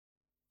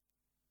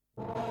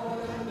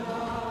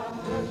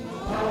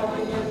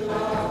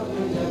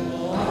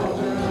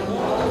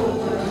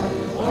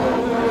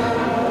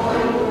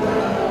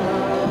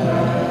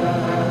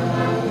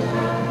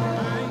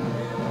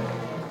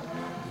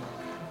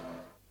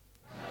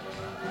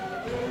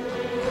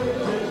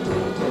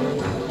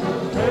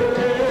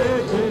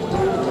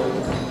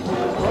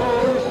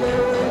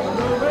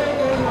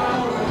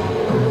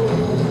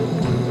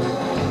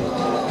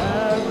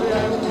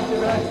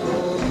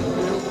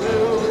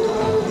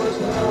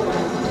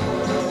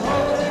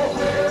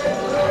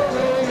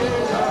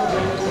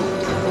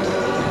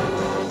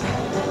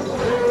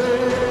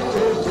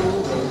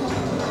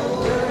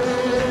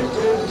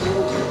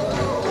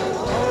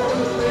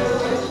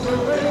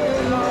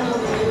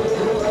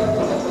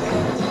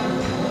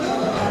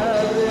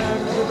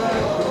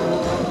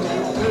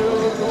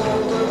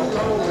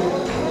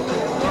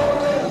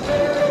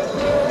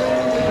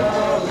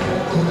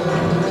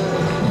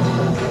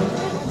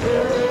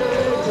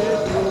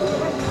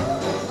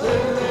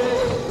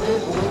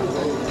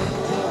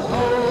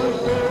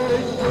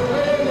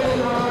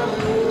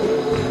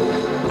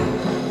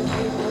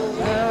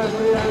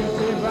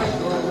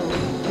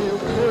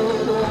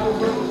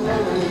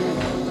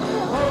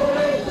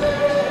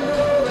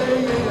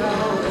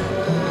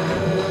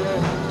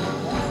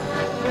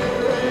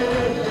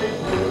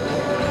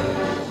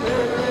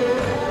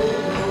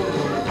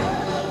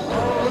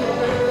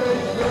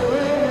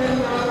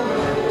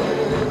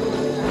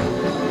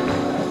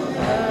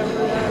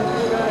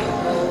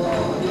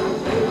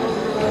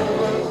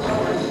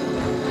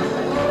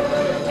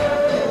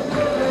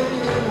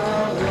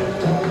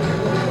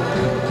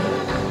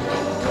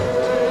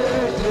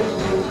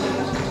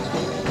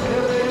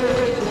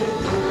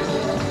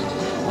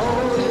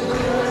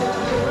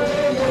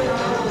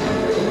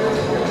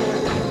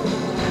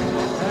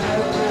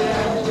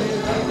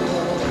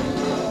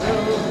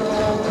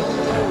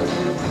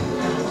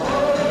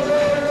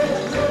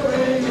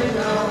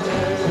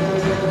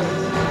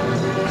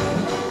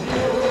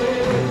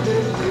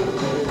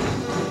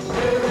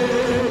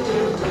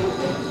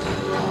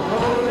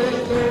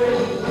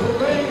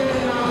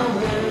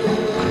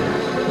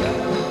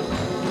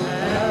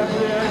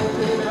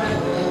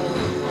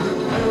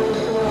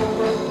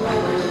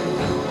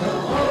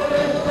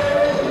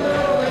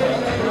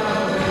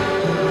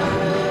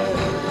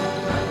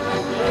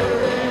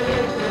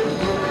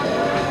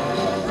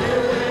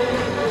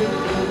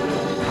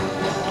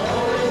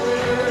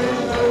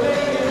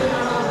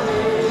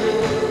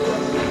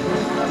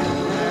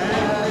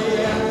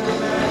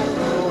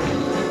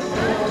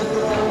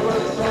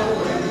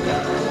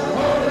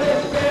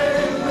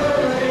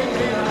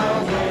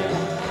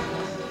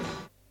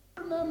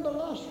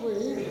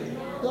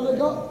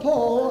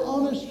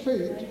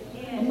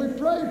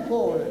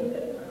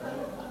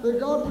That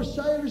God would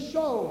save his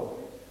soul.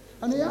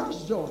 And he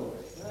has done.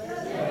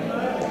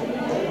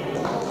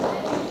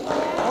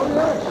 Oh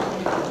yes.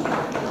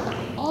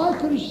 I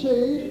can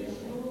see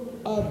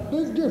a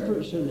big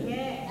difference in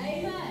it.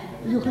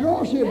 You can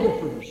all see a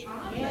difference.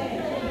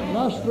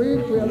 Last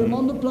week we had him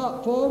on the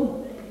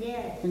platform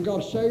and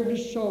God saved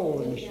his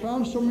soul and he's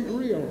found something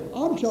real.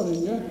 I'm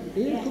telling you,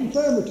 he'll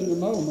confirm it in a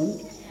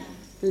moment.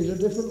 He's a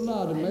different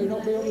lad and may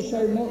not be able to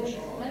say much.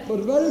 But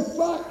the very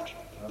fact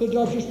that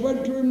I just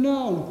went to him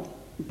now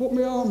and put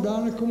my arm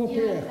down and come up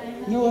here,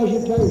 no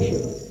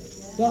hesitation.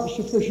 That's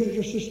sufficient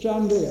just to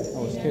stand here. I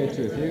was scared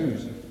to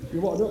refuse.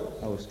 You what?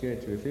 I was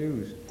scared to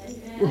refuse.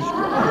 He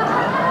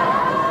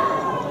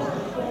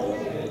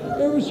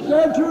was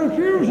scared to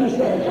refuse, he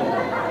said.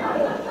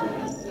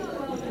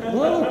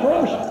 Well, of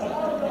course,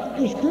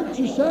 the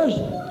scripture says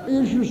he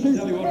is received.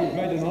 Tell you what, we've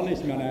made an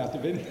honest man out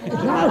of him. It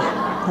has.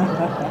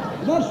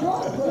 That's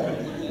right, Paul.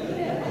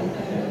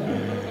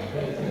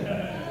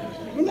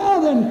 But now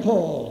then,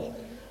 Paul,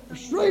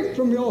 straight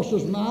from the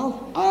horse's mouth,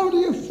 how do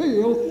you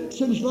feel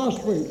since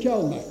last week?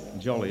 Tell me.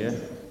 Jollier.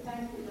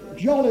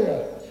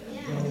 Jollier.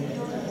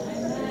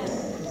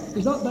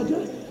 Is that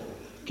better?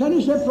 Can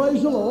you say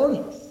praise the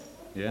Lord?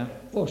 Yeah.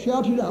 Well,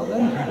 shout it out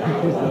then.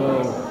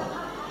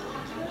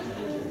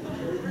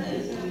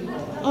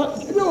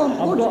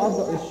 I've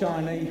got this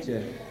shy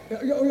nature.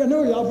 You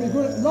know you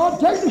have. Lord,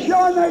 take the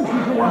shy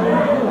natures away.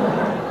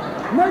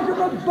 Make him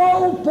a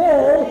bold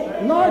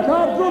Paul, like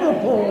our brother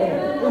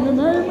Paul, in the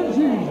name of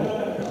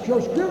Jesus.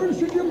 Just give him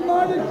such a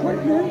mighty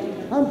quickening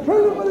and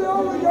fill him with the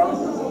Holy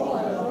Ghost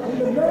in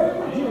the name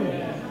of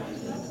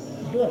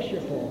Jesus. Bless you,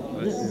 Paul.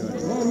 Bless you.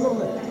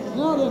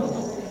 Now then,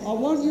 I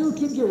want you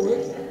to do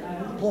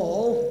it.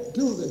 Paul,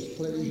 do this,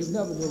 please. You've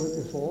never done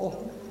it before.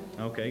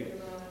 Okay.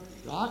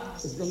 Right,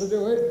 he's going to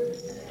do it.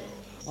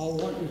 I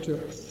want you to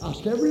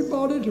ask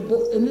everybody to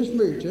put in this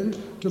meeting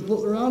to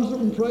put their hands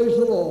up and praise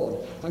the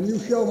Lord. And you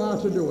show them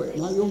how to do it.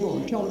 Now you'll go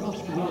and tell them,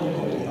 ask them.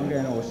 I'm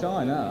getting all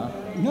shy now.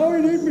 No,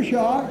 you needn't be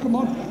shy. Come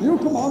on. You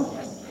come on.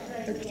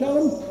 Tell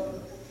them.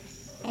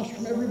 Ask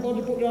them, everybody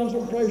to put their hands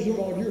up and praise the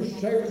Lord. You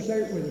say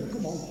it with them.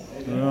 Come on.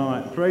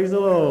 Right. Praise the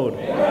Lord.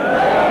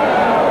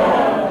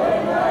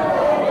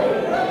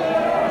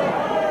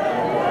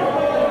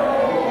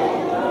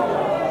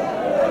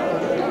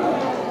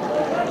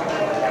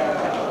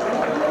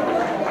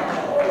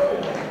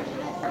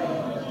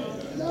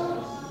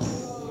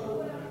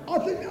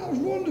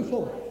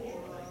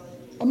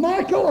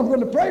 I'm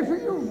going to pray for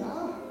you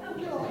now.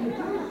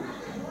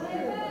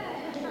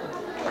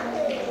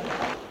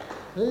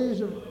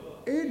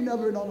 He'd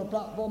never been on the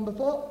platform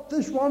before.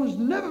 This one's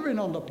never been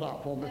on the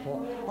platform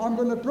before. I'm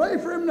going to pray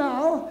for him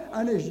now,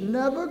 and he's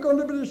never going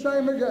to be the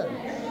same again.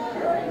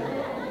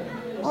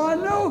 I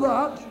know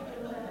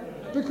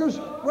that because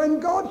when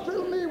God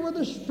filled me with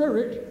the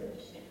Spirit,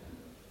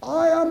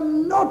 I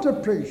am not a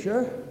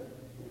preacher.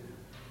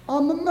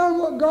 I'm a man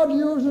what God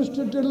uses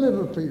to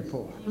deliver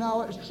people.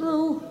 Now, it's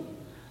true,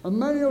 and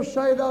many will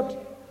say that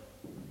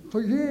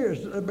for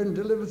years that have been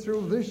delivered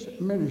through this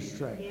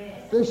ministry,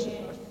 this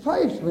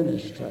faith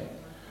ministry.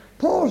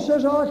 Paul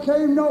says, I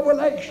came not with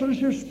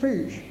excellence of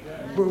speech,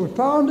 but with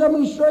power and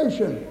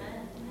demonstration.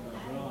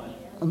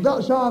 And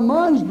that's how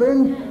mine's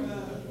been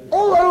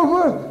all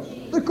over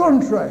the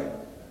country.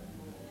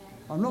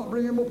 I'm not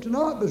bringing him up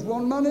tonight. There's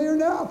one man here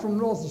now from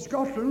north of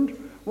Scotland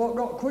what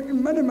got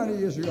quickened many, many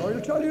years ago.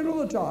 He'll tell you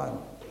another time.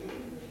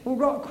 Who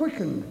got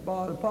quickened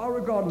by the power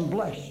of God and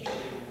blessed.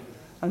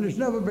 And it's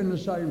never been the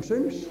same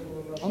since.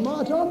 I'm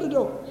right on to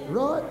do.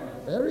 Right,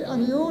 Harry,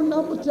 and you,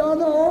 number 10,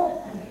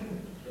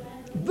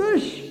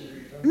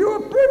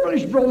 you're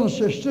privileged, brothers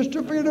and sisters,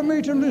 to be in a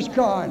meeting of this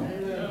kind.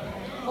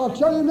 I'll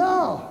tell you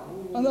now,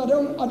 and I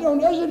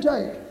don't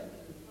hesitate.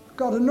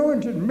 God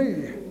anointed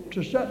me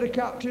to set the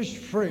captives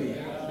free.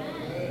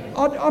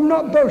 I'm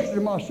not boasting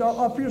of myself.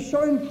 I feel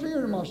so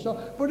inferior in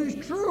myself, but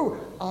it's true.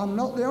 I'm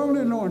not the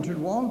only anointed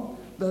one.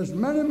 There's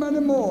many, many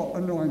more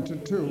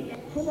anointed too.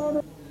 Come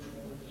on.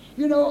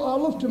 You know, I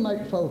love to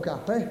make folk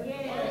happy.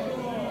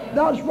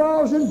 That's why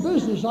I was in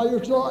business. I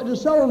used to like to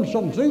sell them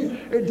something.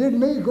 It did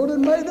me good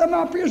and made them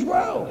happy as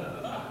well.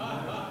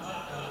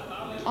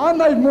 I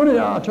made money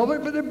out of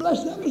it, but it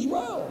blessed them as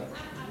well.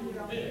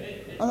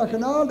 And I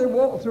can hardly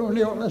walk through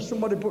here unless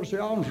somebody puts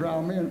their arms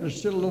around me, and they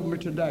still love me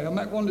today. I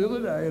met one the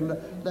other day, and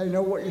they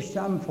know what you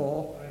stand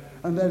for,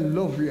 and they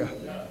love you.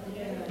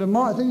 They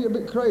might think you're a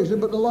bit crazy,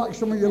 but they like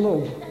some of your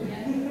love.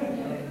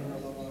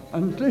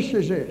 And this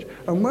is it.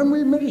 And when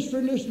we minister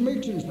in these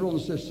meetings,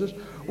 brothers and sisters,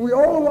 we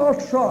all are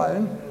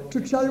trying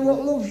to tell you what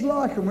love's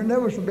like, and we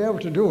never shall be able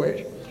to do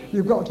it.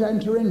 You've got to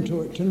enter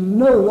into it to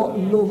know what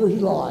love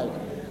is like.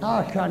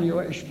 How can you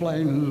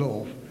explain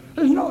love?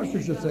 There's not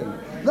such a thing.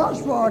 That's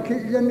why I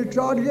keep getting to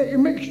try to get you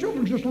mixed up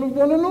and just love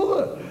one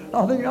another.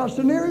 I think that's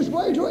the nearest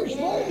way to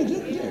explain it,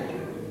 isn't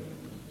it?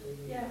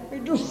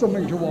 It does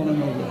something to one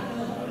another.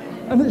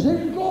 And it's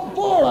even got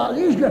Paul out,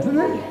 he's getting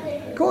it.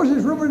 Of course,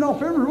 it's rubbing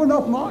off him, rubbing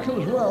off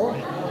Michael as well.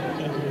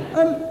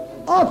 And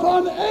I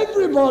find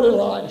everybody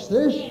likes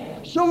this.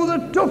 Some of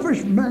the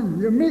toughest men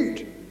you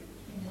meet,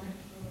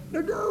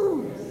 they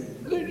do.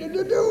 They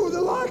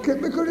like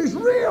it because it's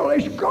real,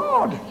 it's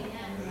God.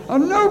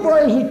 And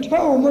nobody's at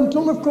home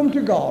until they've come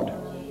to God.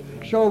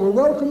 So we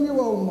welcome you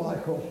home,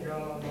 Michael.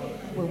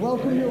 We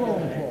welcome you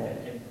home, Paul.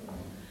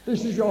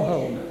 This is your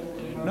home.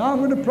 Now I'm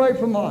going to pray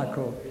for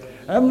Michael.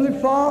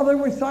 Heavenly Father,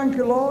 we thank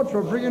you, Lord,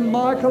 for bringing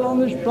Michael on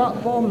this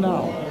platform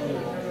now.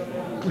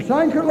 We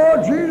thank you,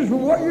 Lord Jesus, for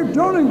what you've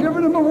done in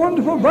giving him a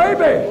wonderful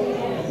baby.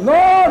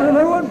 Lord,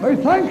 and we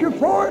thank you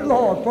for it,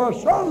 Lord, for a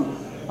son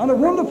and a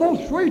wonderful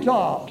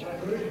sweetheart.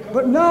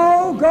 But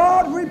now,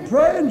 God, we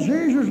pray in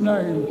Jesus'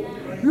 name,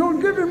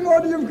 you'll give him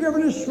what you've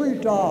given his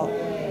sweetheart.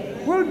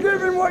 We'll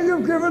give him what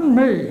you've given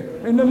me.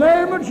 In the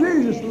name of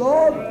Jesus,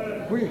 Lord,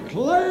 we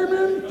claim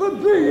him for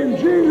thee in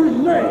Jesus'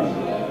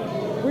 name.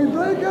 We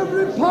break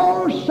every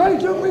power of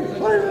Satan. We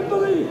claim it for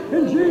thee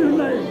in Jesus'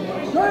 name.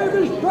 Save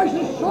his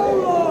precious soul,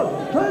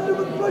 Lord. Cleanse him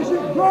with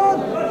precious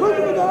blood. Fill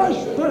him with thy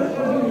spirit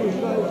in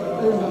Jesus' name.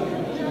 Amen.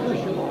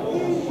 Bless you, Lord.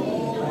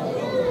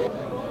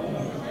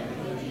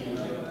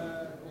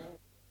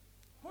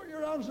 Put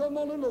your hands on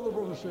one another,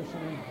 brother and sister.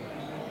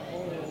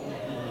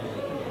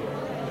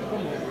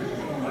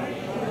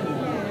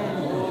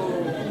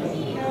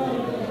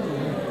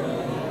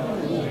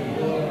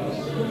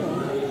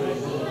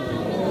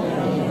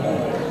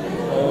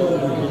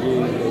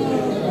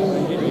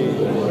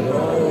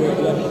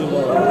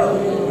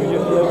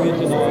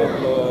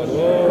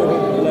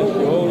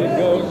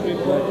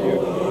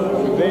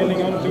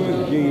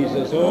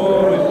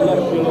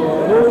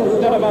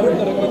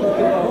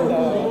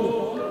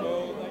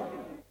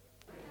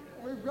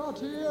 We've got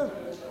here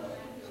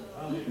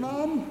this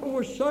man who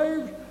was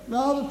saved,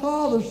 now the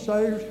father's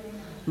saved.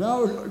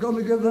 Now we're going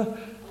to give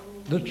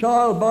the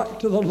child back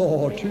to the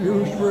Lord to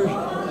use for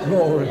his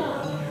glory.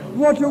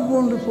 What a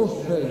wonderful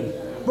thing.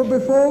 But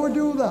before we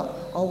do that,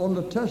 I want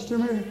a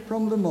testimony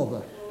from the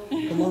mother.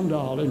 Come on,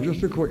 darling,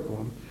 just a quick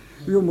one.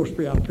 You must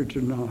be happy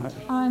tonight.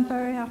 I'm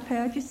very happy.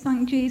 I just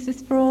thank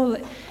Jesus for all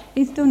that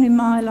he's done in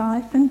my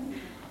life. And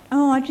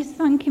I just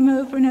thank him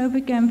over and over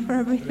again for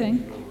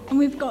everything. And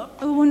we've got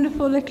a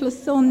wonderful little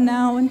son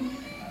now. And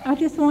I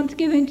just want to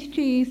give him to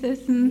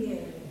Jesus. And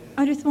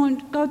I just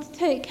want God to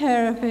take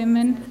care of him.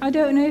 And I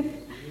don't know if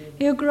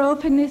he'll grow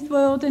up in this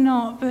world or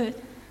not. But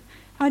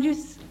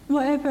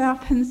whatever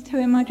happens to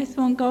him, I just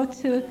want God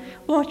to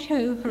watch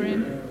over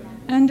him.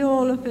 And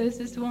all of us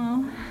as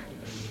well.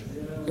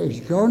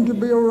 It's going to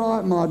be all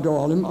right, my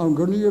darling. I'm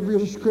going to give you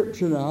the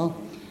scripture now.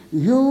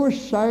 You are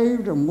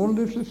saved and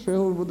wonderfully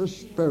filled with the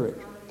Spirit.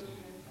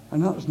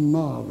 And that's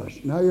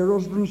marvellous. Now your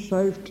husband's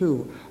saved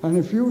too. And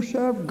if you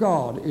serve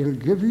God, he'll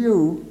give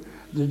you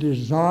the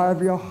desire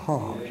of your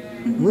heart.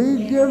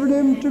 We've given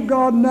him to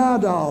God now,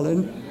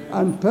 darling,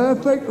 and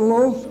perfect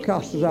love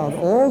casts out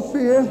all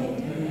fear.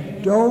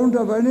 Don't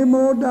have any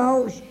more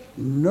doubts,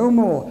 no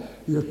more.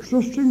 You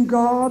trust in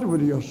God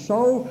with your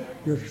soul,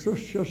 you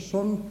trust your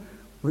son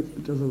to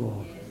the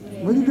Lord.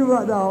 Will you do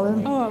that,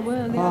 darling? Oh, I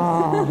will, yes.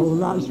 Well,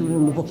 that's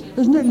wonderful.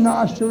 Isn't it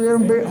nice to hear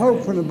him be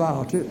hopeful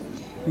about it?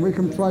 And we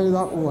can pray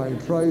that way,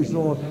 praise the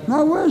Lord.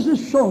 Now, where's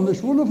this son,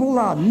 this wonderful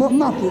lad,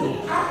 Matthew?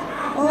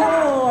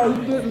 Oh,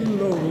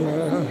 little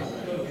lovely.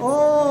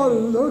 Oh,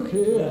 look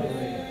here.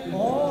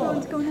 Oh.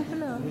 Let's go and have a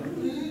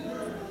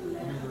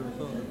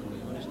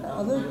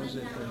look.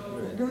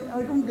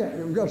 I can get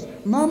them because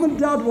Mum and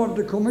Dad want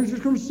to come. He's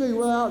just going to see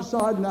we're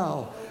outside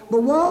now.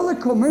 But while they're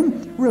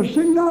coming, we'll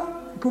sing that.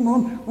 Come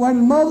on,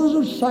 when mothers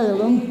of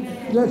Salem,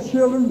 their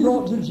children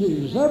brought to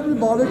Jesus.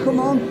 Everybody, come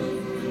on.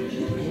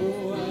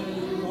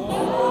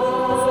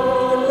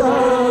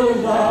 Mothers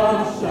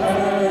of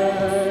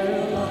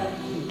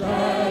Salem,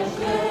 their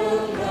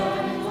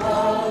children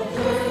brought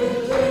to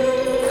Jesus.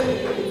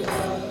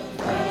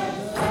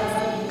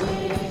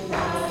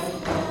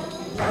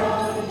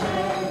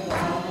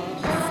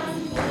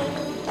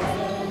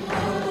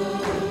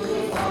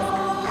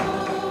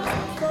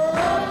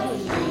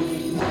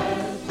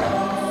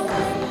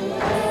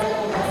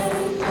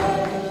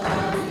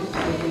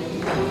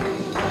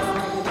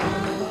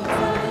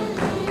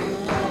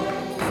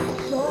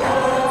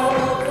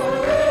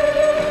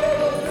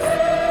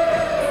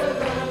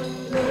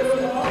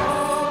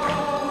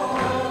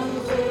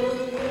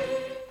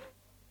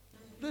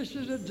 This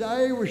is a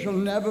day we shall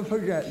never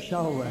forget,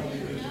 shall we?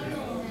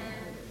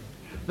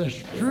 The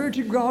Spirit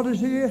of God is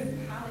here.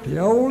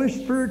 The Holy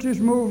Spirit is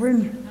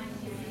moving.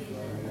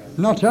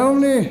 Not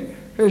only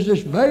is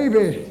this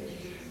baby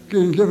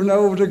being given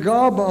over to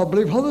God, but I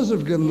believe others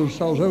have given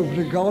themselves over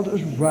to God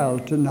as well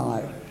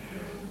tonight.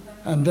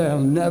 And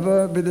they'll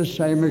never be the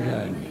same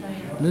again.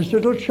 This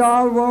little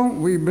child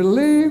won't. We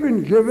believe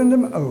in giving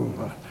them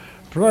over.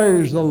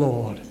 Praise the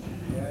Lord.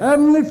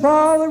 Heavenly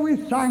Father, we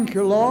thank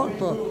you, Lord,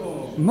 for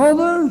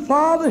Mother and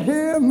Father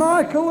here,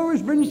 Michael, who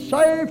has been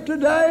saved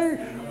today.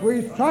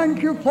 We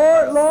thank you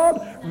for it,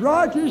 Lord.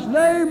 Write his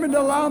name in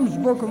the Lamb's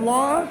Book of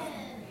Life.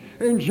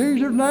 In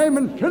Jesus' name,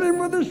 and fill him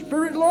with the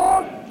Spirit,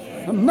 Lord,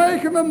 and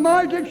make him a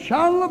mighty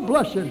channel of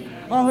blessing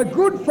and a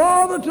good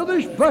father to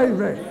this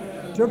baby,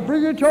 to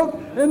bring it up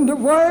in the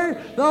way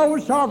thou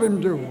wouldst have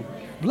him do.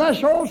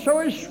 Bless also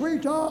his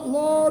sweetheart,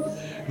 Lord.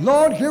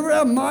 Lord, give her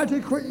a mighty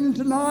quickening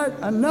tonight.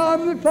 And now,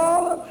 Heavenly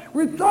Father,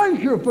 we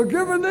thank you for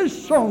giving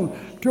this son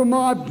to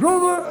my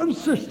brother and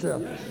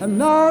sister. And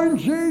now, in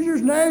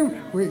Jesus'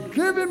 name, we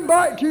give him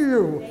back to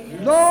you.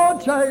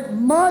 Lord, take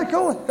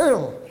Michael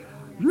Hill.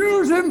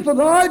 Use him for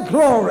thy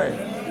glory.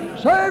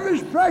 Save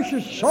his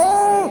precious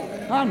soul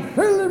and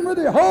fill him with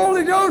the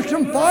Holy Ghost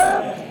and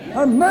fire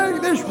and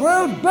make this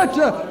world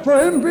better for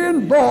him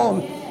being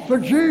born. For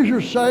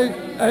Jesus' sake,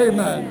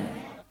 amen.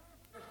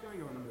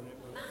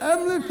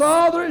 Heavenly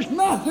Father, it's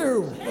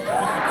Matthew.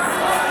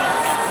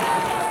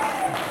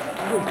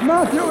 It's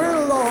Matthew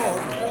Hill,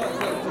 Lord.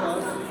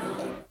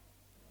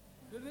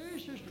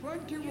 Denise is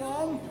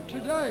 21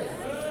 today.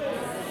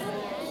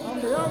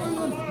 And we're having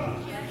a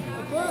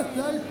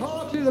birthday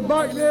party at the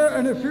back there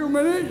in a few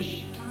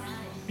minutes.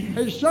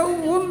 It's so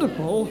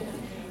wonderful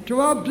to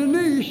have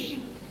Denise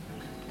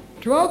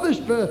to have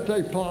this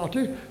birthday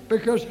party,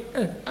 because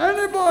if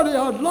anybody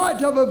I'd like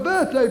to have a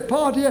birthday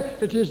party,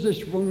 it is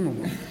this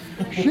woman.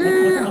 She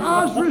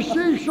has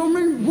received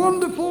something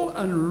wonderful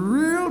and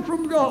real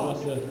from God,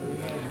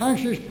 and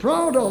she's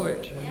proud of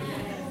it.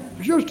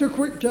 Just a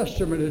quick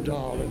testimony,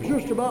 darling.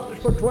 Just about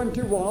for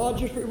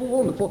 21. It was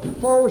wonderful.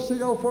 Forward to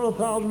go for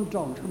 1,000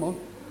 tongues. Come on.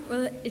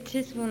 Well, it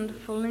is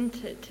wonderful,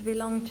 isn't it, to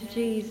belong to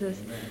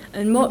Jesus.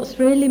 And what's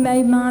really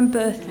made my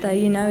birthday,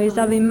 you know, is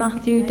having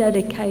Matthew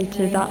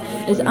dedicated that.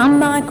 And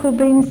Michael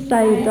being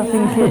saved, I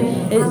think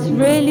it's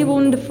really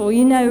wonderful.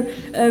 You know,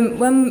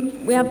 when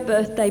we have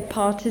birthday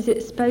parties,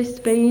 it's supposed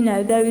to be, you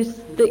know, those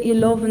that you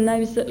love and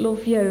those that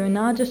love you. And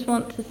I just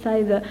want to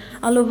say that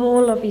I love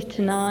all of you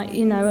tonight,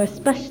 you know,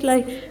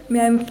 especially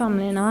my own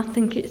family, and I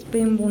think it's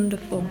been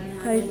wonderful.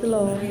 Praise the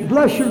Lord.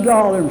 Bless you,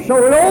 darling.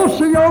 So we'll all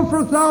sing out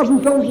for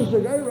 1,000 tongues to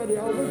sing. Are you ready,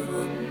 Albert?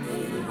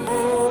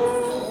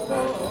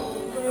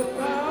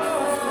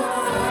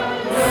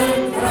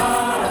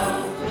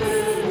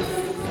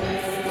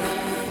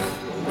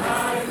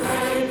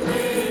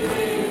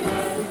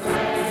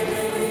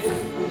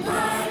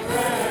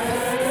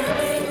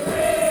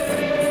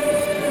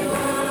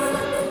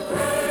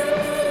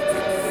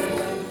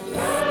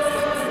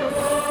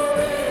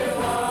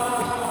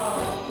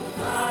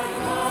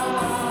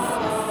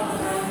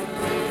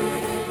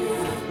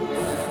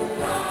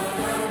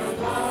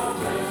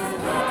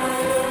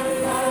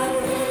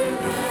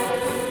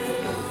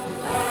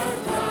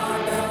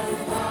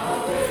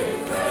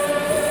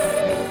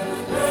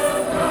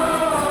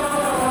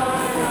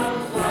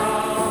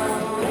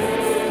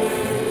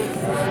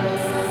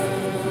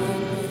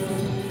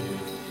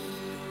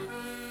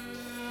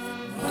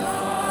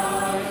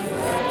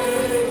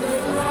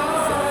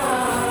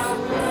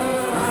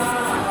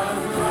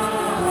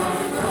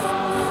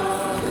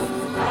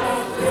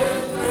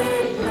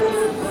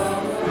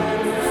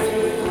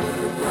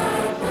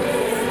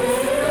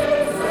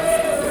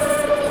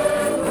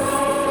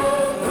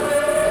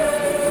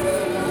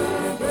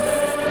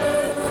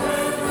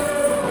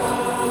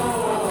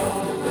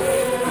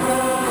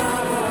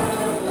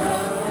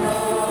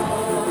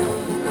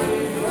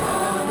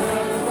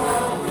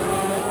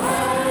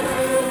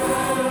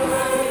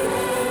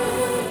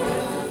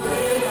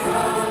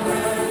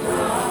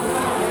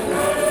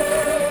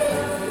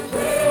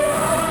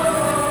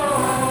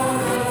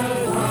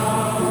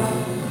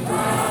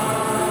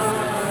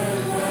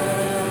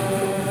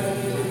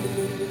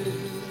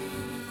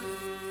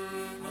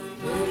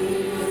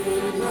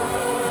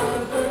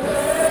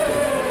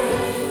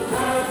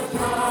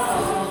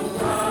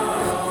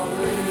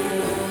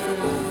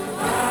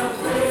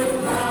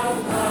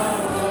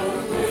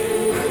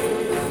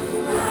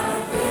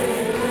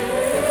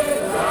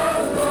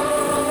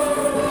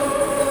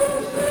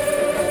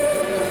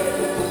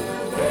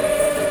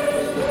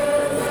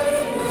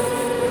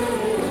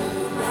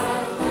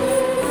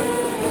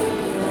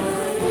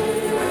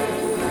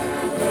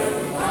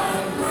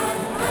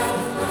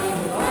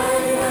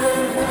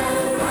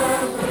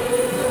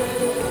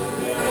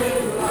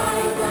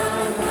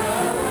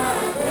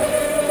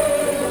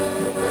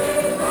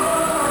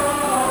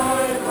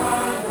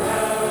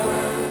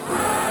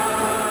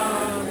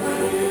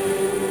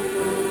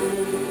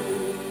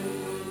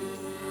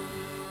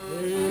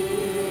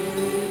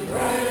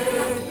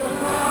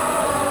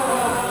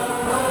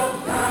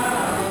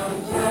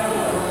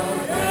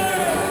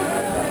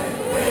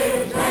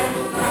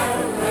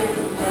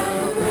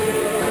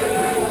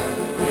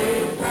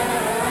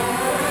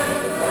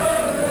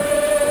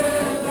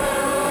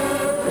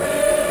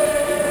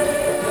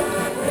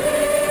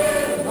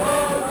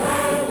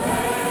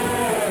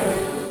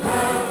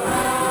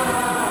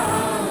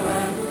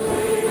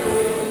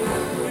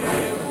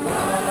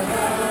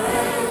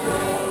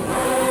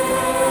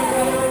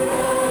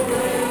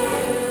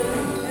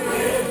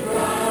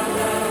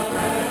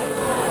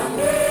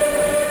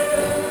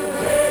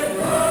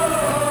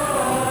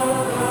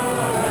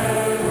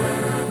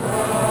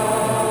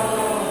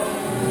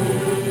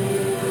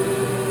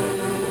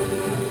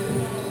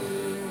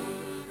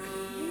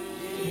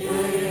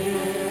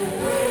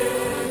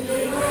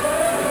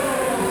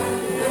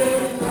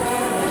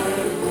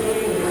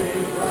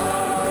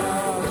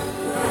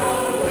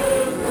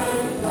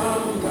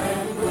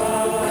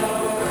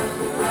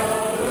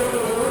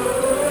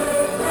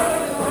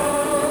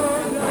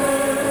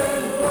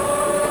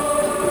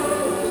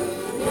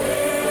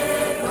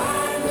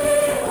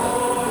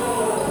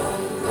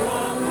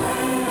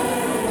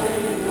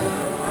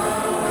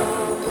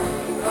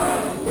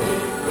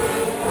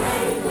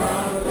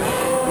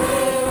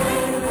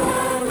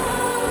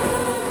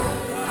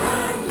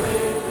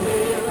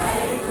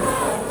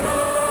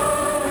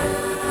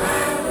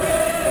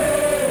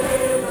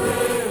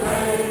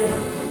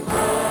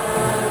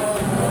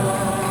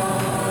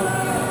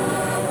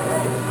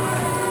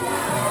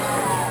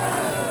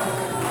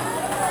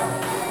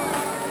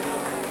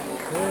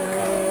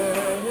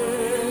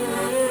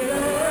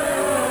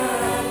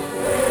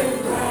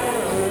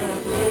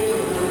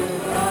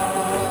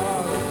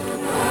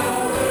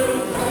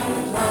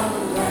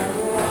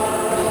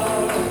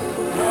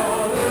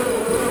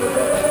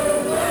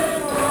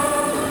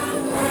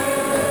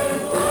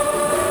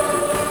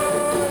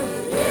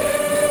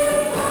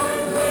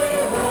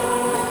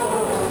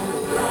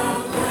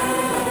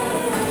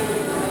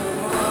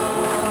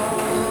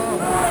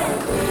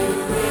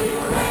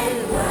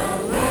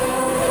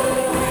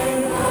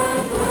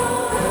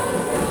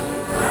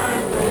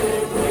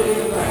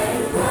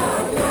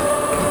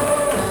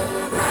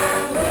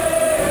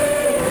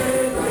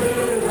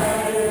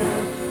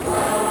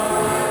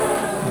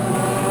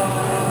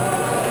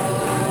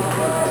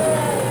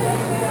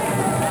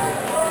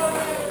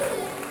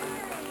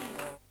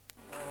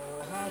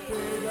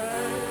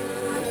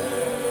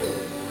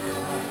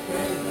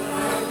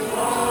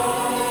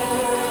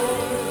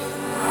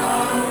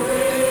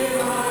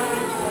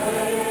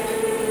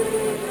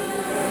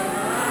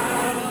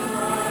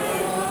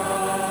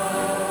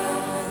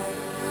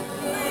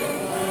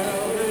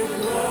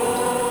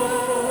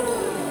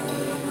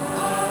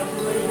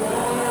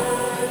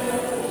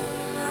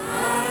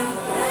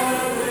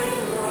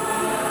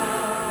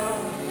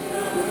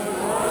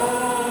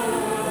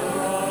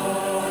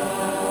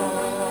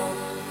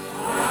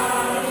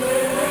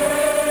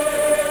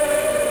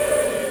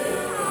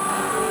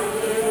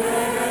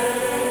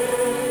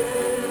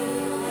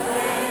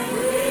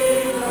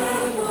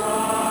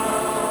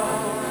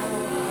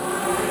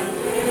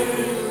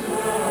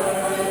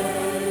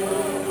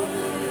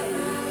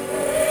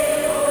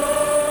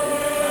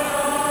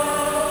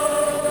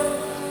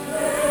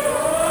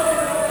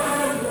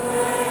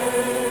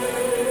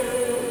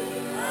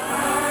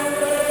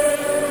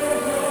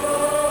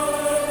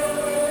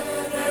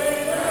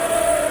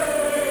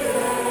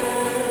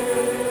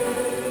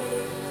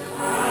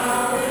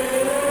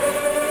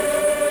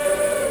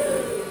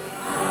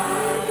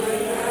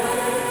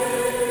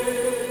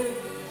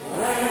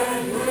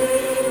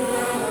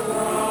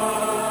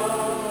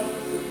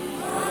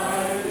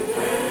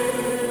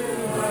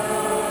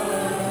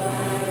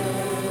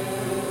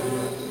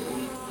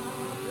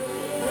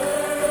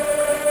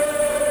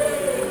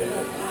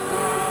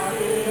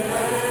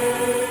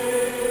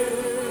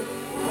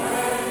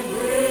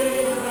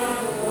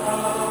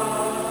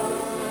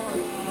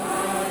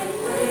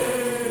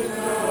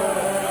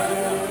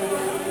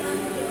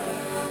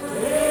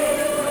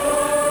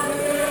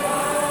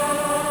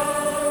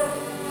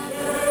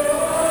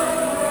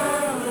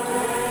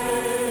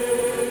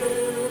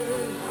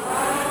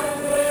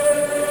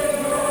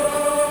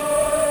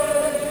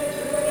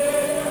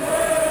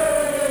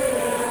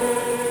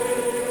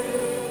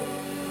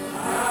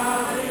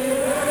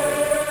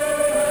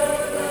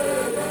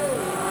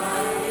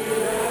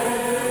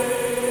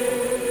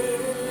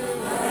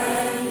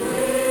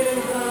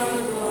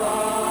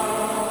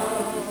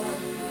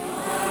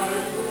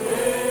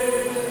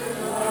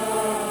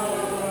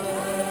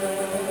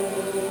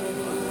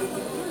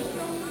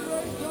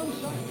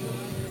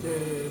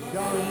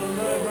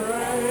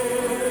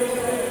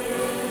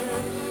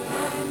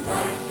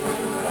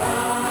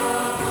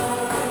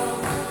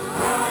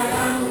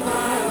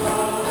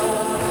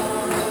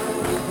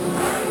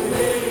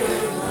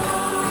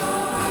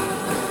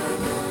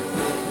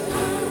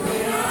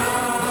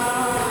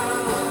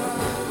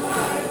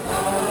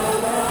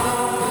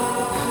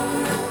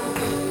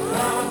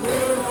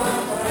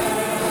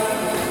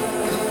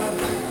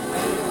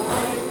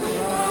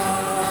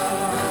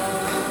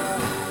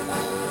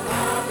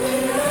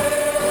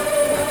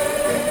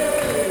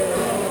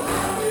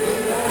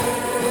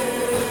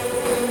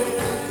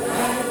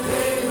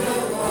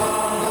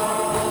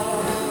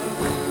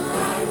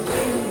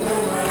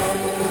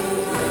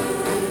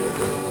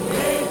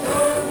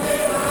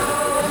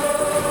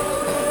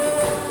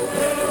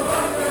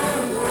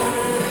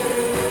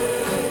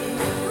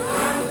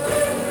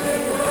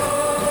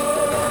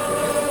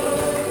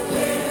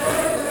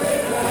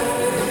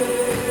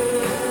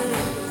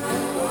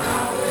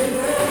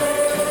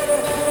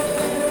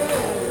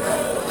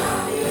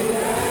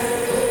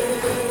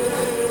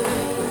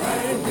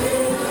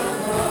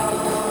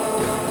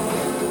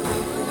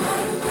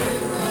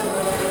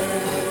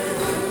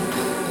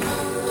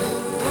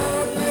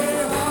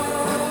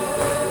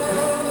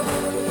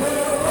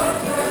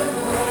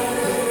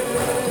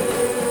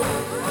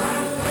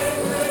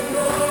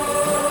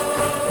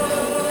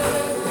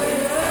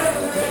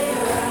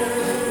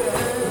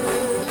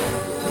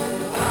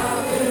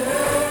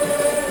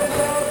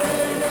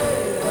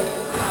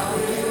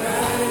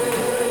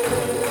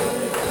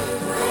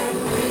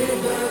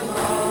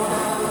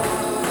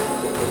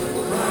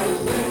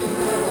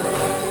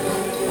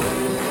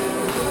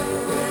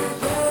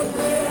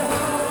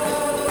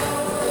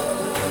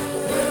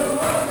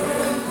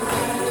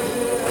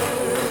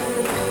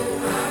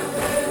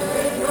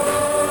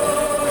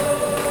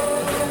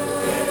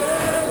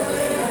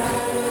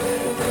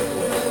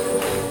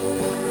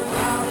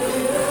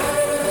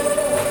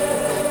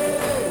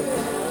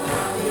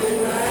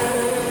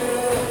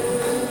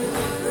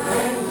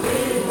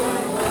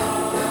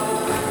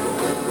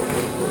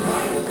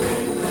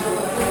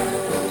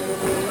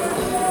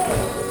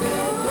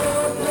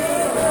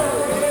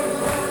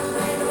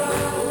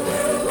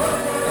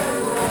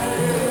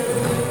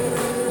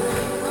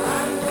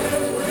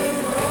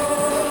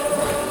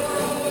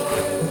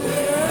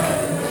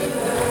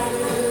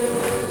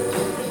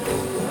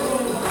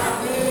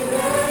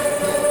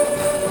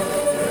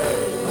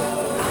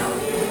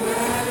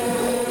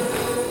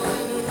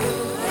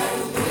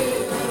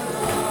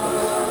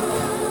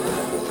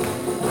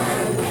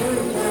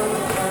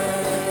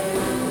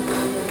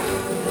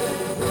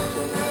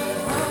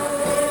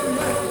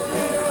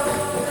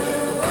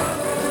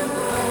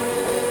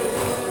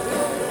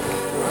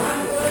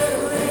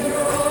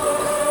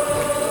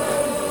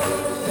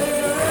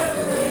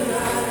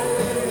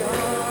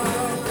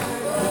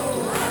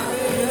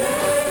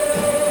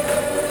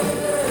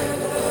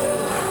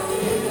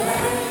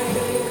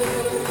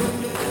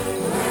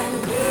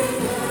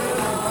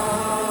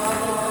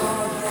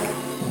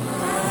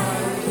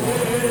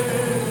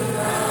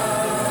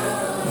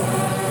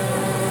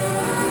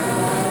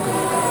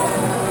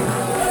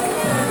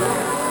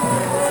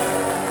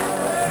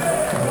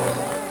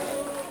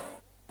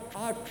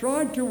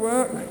 tried to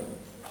work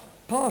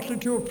partly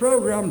to a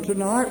program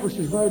tonight, which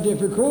is very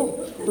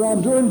difficult, but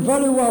I'm doing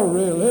very well,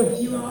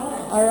 really.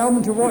 I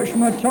am to watch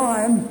my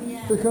time,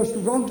 because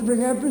we want to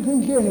bring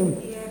everything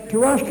in.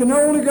 To ask an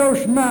Holy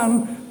Ghost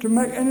man to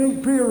make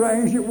anything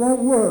prearranged, it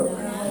won't work.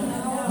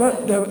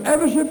 But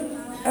ever so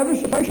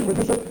patient with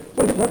us,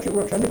 well, it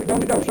works, and if it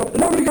don't. So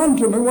nobody come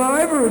to me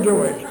wherever I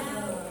do it.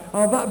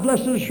 Oh, that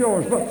blessed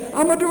assurance. But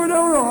am I doing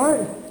all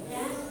right?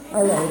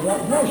 Hello,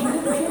 God bless you.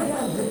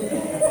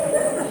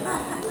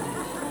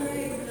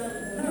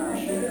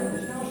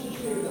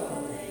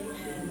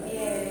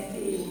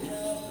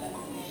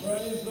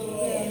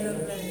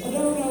 I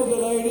don't know the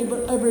lady,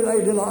 but every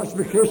lady likes to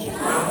be kissed.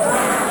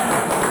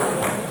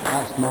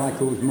 That's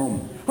Michael's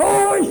mum.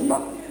 Oh, it's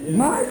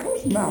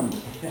Michael's mum.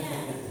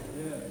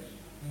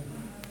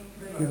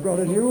 You've got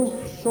a new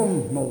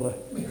son, Mother.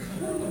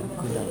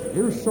 A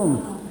new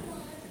son.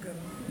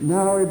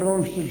 Now he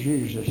belongs to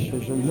Jesus.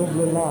 He's a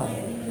lovely lad.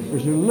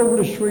 He's a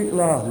lovely, sweet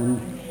lad, and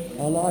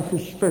I like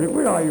his spirit.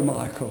 Where are you,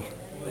 Michael?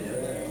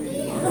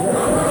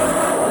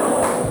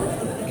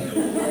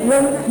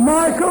 Well,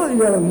 Michael,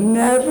 you'll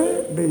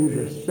never be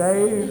the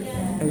same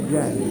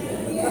again.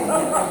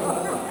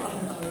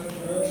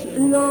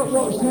 You know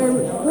what's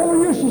new? Well,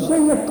 we used to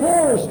sing the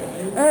chorus.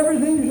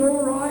 Everything's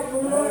all right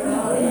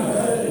now.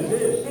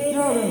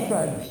 Now then,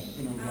 friends.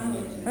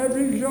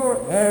 Everything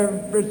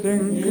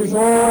is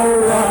all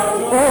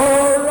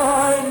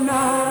right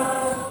now.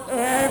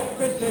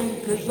 Everything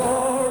is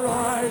all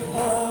right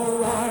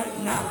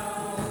now.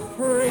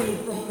 Free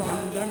from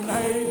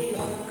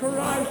condemnation.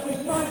 Christ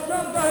is my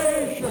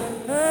salvation.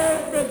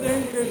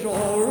 Everything is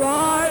all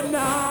right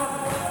now.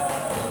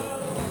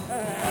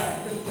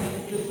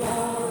 Everything is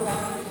all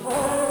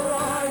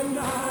right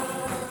now.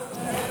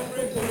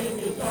 Everything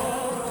is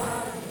all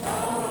right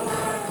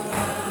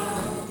now.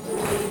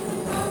 Free from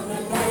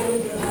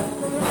condemnation.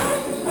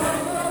 Christ is my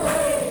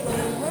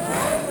salvation.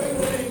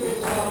 Everything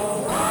is all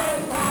right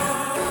now.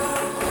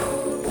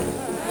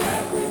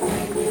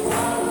 Everything is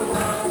all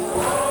right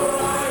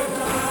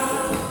now. Everything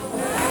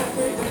is all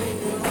right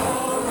now.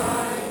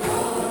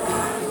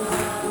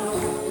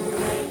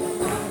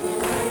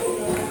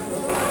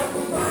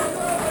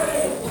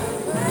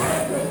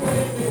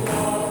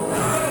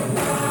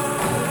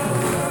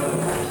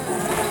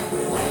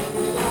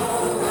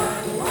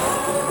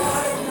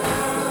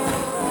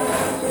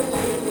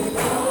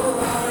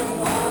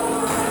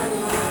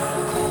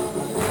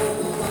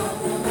 Free from condemnation.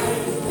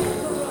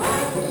 Christ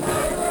is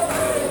my salvation.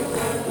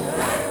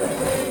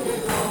 Everything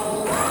is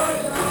all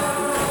right now.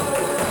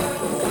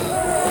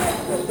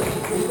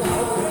 Everything is all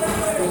right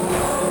now.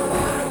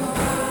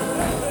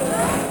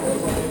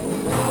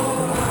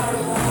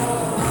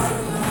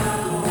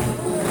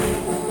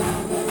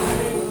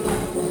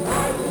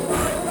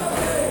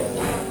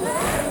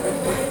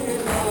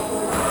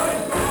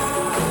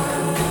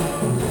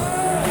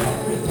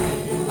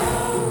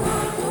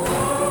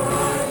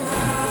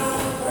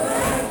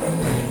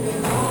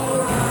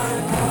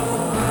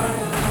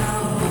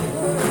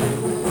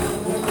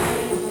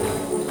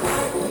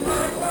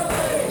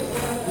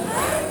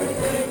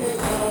 Everything is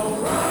all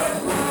right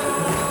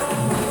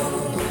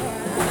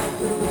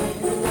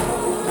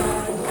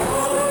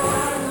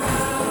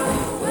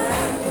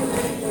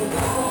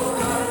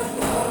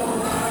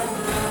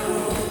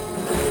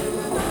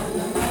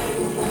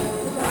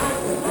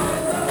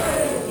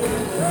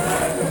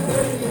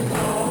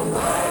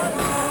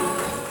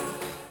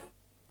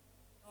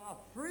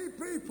Three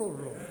people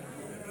wrote,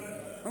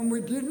 and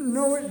we didn't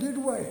know it, did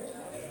we?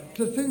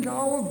 To think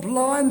I was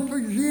blind for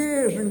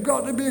years and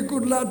got to be a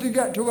good lad to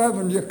get to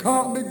heaven. You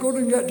can't be good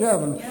and get to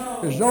heaven.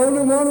 There's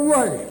only one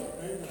way.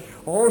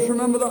 Always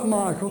remember that,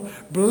 Michael.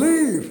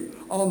 Believe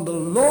on the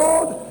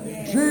Lord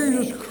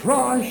Jesus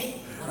Christ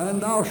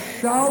and thou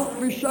shalt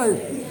be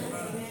saved.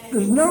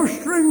 There's no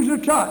strings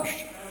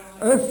attached.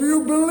 If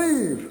you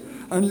believe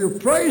and you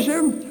praise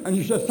him and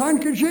you say,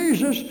 thank you,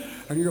 Jesus,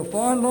 and you'll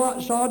find,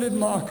 like I did,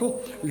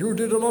 Michael, you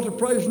did a lot of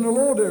praising the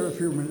Lord here a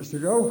few minutes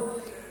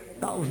ago.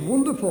 That was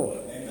wonderful.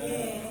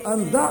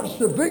 And that's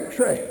the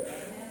victory.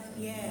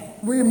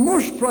 We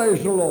must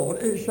praise the Lord.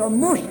 It's a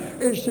must.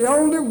 It's the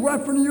only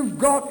weapon you've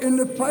got in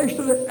the face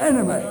of the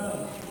enemy.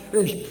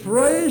 It's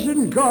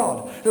praising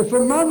God. If a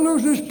man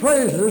loses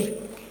praises,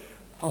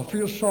 I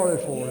feel sorry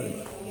for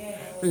him.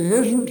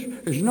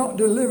 He's not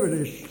delivered,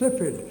 he's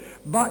slipping,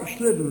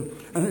 backslidden.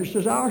 And it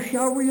says, how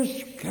shall we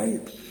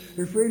escape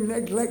if we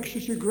neglect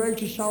such a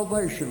greater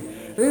salvation?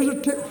 Here's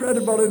a tip for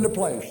everybody in the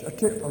place. A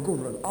tip, a good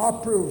one. I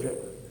proved it.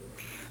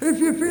 If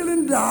you're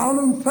feeling down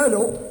and fed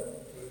up,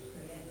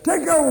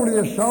 take hold of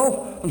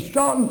yourself and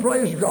start and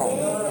praise God.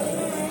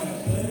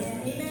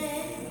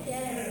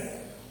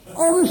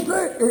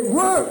 Honestly, it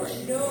works.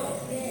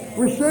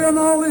 We say, and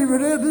I'll leave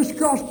it here, this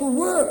gospel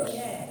works.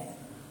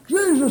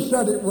 Jesus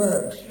said it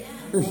works.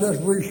 He says,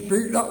 we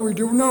speak that we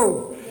do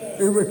know.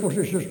 He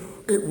says,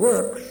 it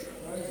works.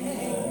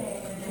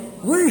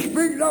 We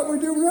speak that we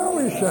do know,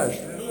 he says.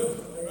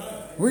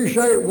 We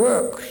say it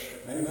works.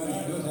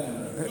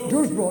 It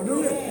does, brother,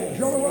 doesn't it? It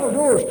jolly well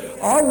does.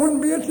 I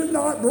wouldn't be here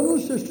tonight,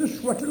 brothers and sisters,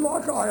 sweating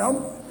like I am,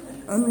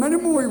 and many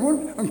more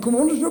even, and come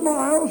hundreds of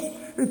miles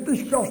if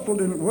this gospel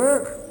didn't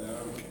work.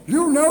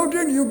 You know,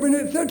 didn't you? You've been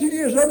here 30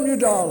 years, haven't you,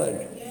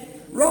 darling?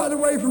 Right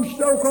away from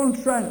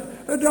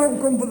Stoke-on-Trent. They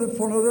don't come for the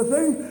fun of the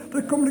thing.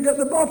 They come to get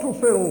the bottle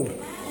filled.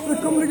 They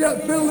come to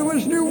get filled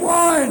with new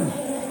wine.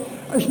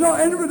 It's not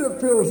anybody that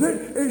fills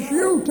it. It's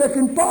you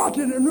taking part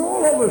in it, and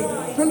all of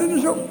us filling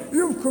us up.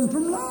 You've come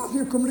from Lath.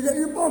 You've come to get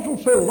your bottle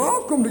filled.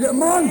 I've come to get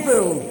mine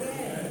filled.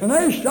 And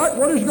Haystack,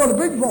 well, he's got a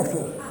big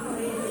bottle.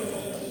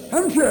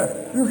 Haven't you?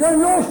 You're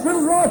getting yours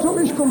filled right up.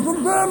 He's come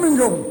from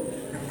Birmingham.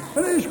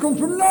 And he's come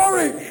from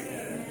Norwich.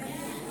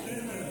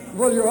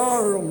 Well, you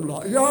are a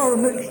lot. You are a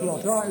mixed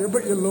lot, aren't you?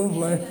 But you're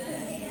lovely.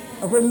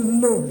 And we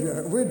love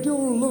you. We do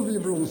love you,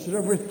 brothers.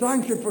 And we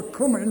thank you for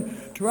coming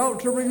to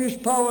help to bring His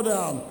power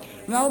down.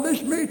 Now,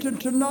 this meeting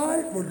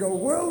tonight will go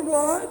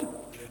worldwide.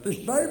 This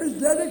baby's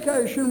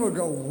dedication will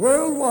go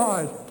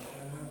worldwide.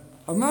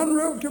 A man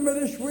wrote to me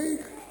this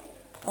week.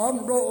 I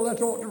haven't brought a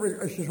letter out to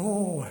read. He says,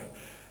 "Oh,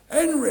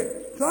 Henry,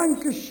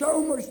 thank you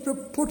so much for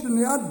putting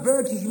the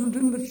advertisement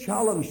in the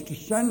challenge to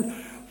send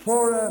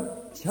for a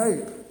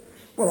tape."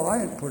 Well,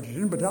 I ain't put it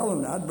in, but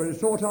Alan had, but he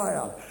thought I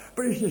had.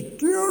 But he says,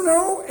 "Do you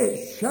know,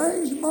 it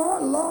changed my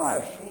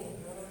life.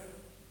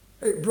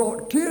 It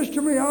brought tears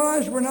to my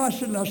eyes when I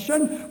said, I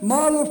send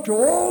my love to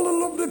all the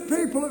lovely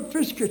people at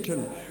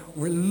Fiskerton.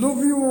 We love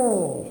you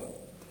all."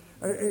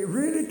 It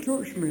really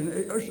touched me.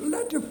 It was a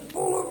letter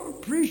full of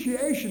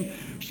appreciation.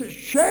 It's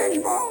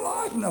changed my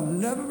life, and I've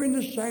never been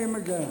the same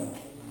again.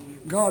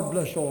 God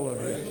bless all of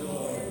you.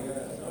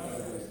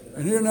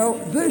 And you know,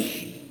 this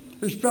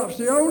is perhaps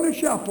the only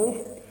chapel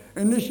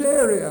in this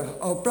area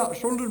of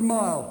perhaps 100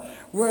 miles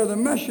where the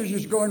message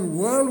is going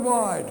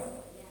worldwide.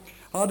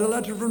 I had a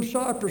letter from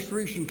Cyprus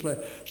recently,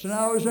 so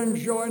now I was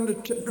enjoying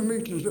the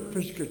meetings at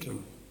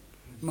Fiskerton.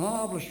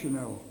 Marvellous, you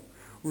know.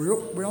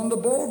 We're on the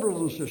ball,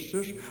 brothers and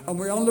sisters, and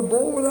we're on the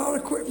ball with our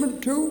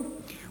equipment too.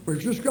 We've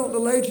just got the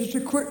latest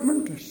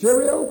equipment.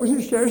 Stereo, was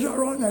it Stereo? Is that the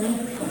right name?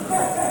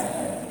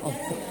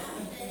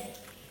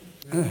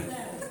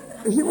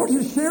 Is it what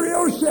is it, Stereo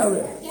or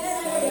Stereo?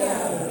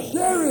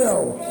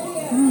 Stereo.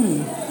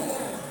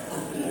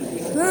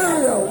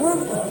 Stereo.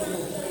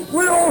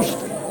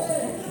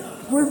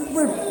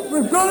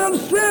 We've got on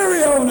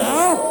stereo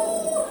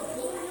now.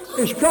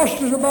 It's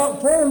cost us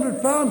about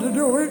 £400 to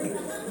do it.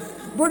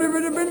 But if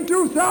it had been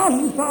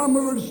 £2,000,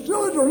 we would have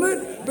still done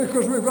it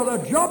because we've got a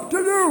job to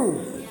do.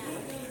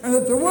 And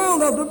if the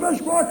world have the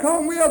best, why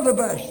can't we have the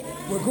best?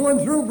 We're going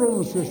through,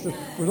 brothers and sisters,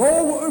 with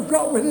all what we've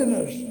got within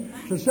us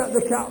to set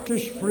the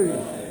captives free.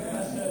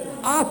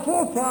 Our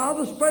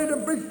forefathers paid a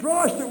big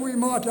price that we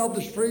might have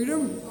this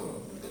freedom.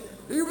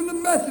 Even the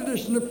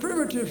Methodists and the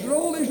Primitives and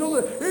all these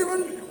other,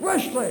 even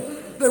Wesley,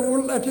 they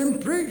wouldn't let him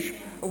preach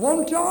at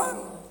one time.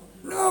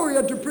 No, he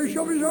had to preach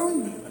of his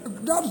own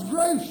dad's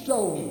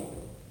gravestone.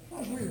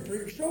 That's what he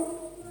preached on.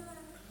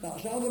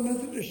 That's how the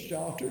Methodists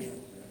started.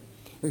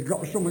 He's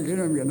got something in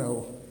him, you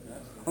know.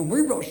 And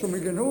we've got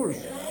something in us.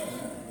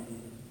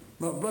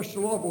 But bless the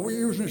Lord, but we're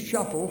using this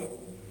chapel.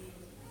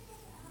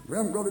 We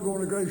haven't got to go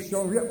on a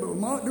gravestone yet, but we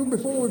might do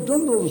before we've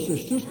done, brothers and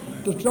sisters.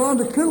 They're trying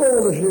to kill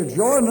all this here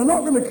joy, and they're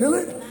not going to kill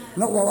it.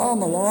 Not while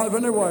I'm alive,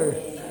 anyway.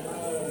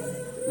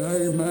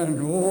 Amen.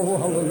 Oh,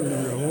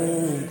 hallelujah.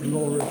 Oh,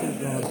 glory to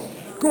God.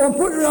 Go on,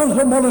 put your hands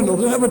on one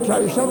another. Have a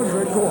taste. Have a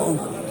drink. Go on.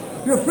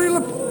 You feel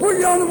put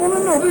your hands on one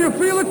another. You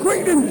feel a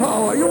quickening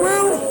power. You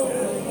will.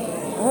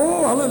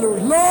 Oh,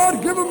 hallelujah.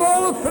 Lord, give them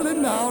all the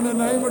filling now in the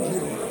name of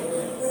Jesus.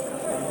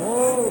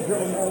 Oh, give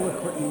them all the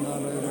quickening now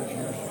in the name of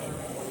Jesus.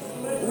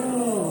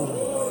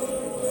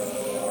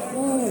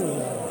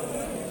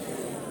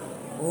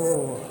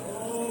 Oh,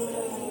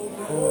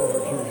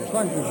 Jesus.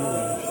 Thank you, Jesus.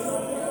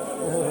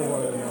 Oh,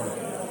 amen.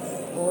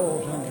 Oh,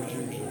 thank you,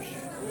 Jesus.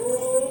 Oh,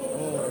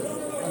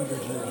 thank you,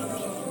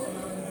 Jesus.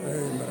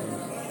 Amen.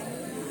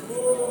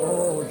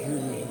 Oh,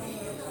 Jesus.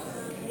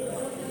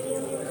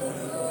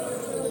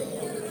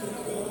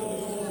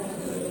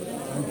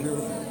 Thank you.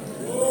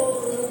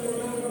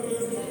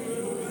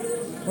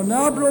 Well,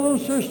 now,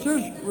 brothers and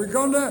sisters, we're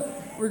going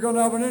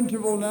to have an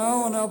interval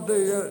now and have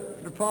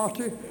the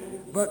party,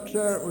 but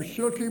we're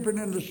still keeping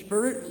in the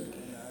spirit.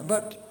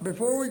 But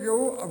before we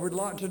go, I would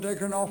like to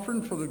take an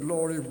offering for the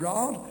glory of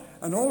God,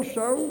 and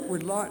also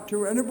we'd like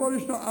to, anybody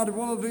who's not had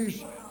one of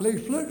these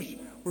leaflets,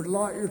 would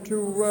like you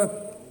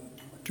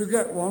to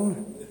get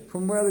one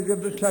from where they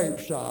give the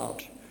tapes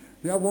out.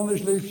 You have one of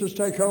these leaflets,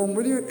 take home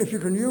with you. If you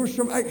can use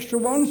some extra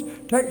ones,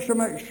 take some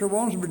extra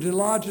ones. We'll be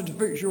delighted to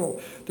fix you up.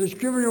 It's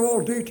giving you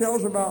all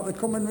details about the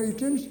coming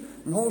meetings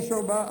and also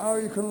about how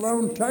you can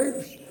loan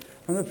tapes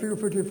and a few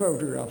pretty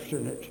photographs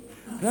in it.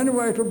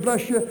 Anyway, it will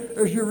bless you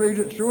as you read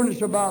it through, and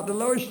it's about the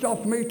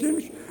Lowestoft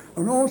meetings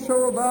and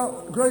also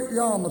about Great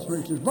Yarmouth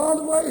meetings. By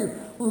the way,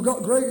 we've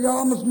got Great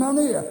Yarmouth man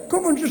here.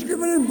 Come on, just give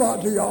him an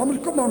invite to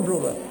Yarmouth. Come on,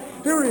 brother.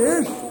 Here he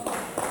is.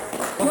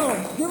 Well,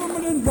 give him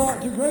an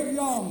invite to Great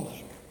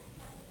Yarmouth.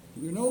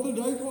 You know the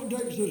date? What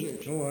dates is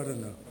it? Oh, I don't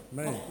know.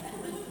 May.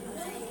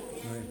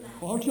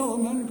 I'll tell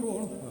him then. Go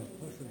on.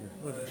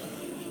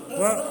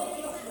 Well,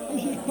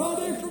 this is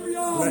Paddy from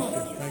Yarmouth.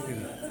 bless you. Thank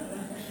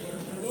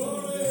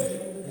you.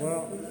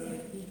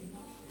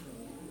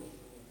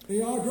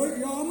 Yeah, Great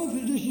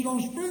Yarmouth. This is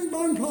on Spring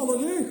Bank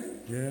holiday.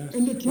 Yes.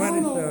 In the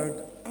town hall,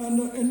 23rd.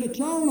 and in the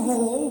town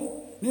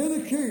hall near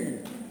the quay.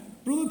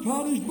 Brother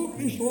Paddy's booked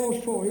this for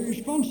us for you.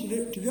 He sponsored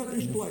it to get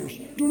this place.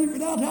 Done it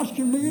without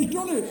asking me. He's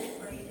done it.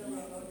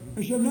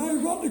 He said, "Now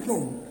you've got to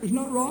come." Isn't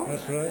that right?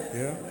 That's right,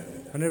 yeah.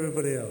 And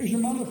everybody else. He's a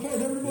man of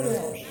faith. Everybody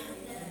else.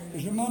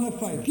 He's a man of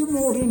faith. Give him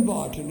all the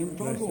inviting him.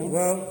 Bless Go you. on.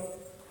 Well,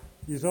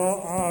 you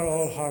are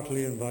all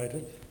heartily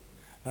invited.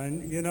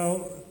 And, you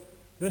know,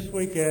 this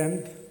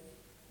weekend,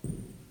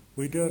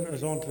 we do it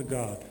as unto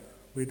God.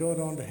 We do it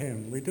unto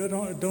Him. We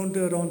don't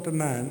do it unto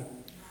man.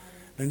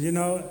 And, you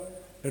know,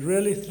 it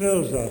really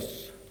thrills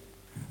us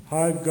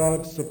how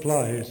God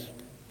supplies,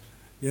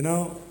 you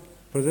know,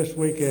 for this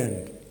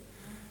weekend.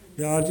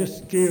 Yeah, I'll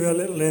just give you a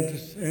little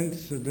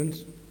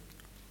incident.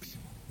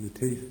 The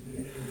teeth.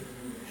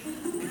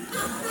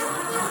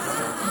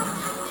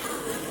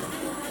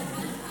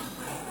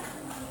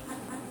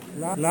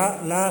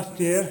 Last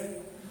year,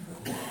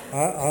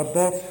 I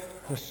bought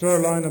a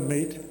sirloin of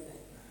meat,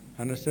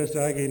 and I says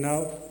to Aggie,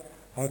 "Now,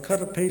 I'll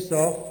cut a piece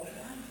off,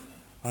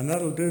 and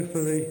that'll do for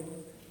the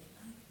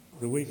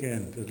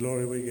weekend, the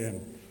glory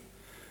weekend."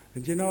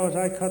 And you know, as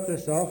I cut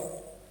this off,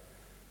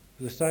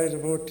 the size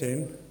of our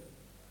tin,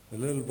 the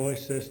little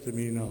voice says to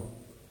me, "No."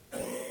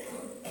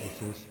 He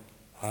says,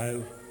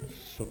 "I'll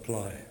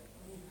supply."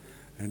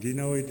 And you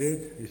know he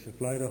did? He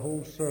supplied a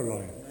whole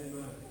sirloin.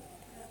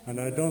 And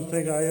I don't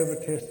think I ever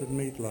tasted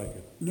meat like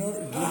it. No,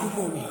 it's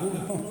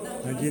beautiful.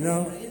 And you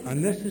know,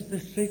 and this is the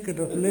secret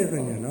of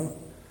living, you know.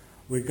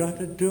 We got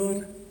to do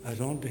it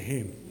as unto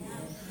Him.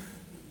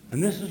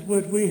 And this is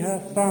what we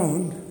have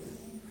found.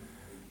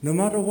 No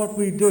matter what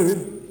we do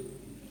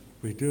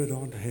it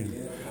unto Him.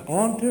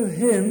 Unto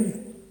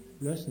Him,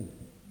 listen,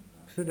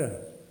 sit down.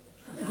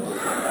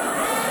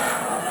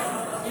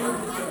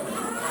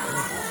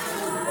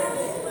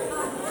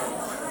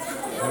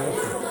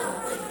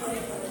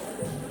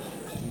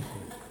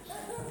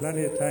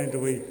 Plenty of time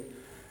to eat.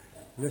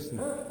 Listen,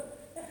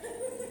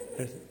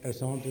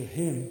 it's unto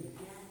Him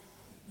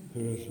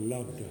who has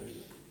loved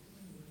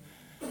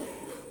us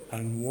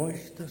and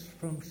washed us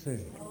from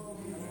sin.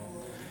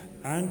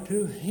 And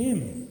to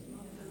Him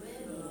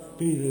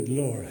be the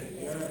glory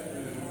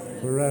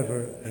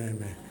forever.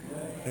 Amen.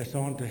 It's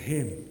unto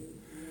Him.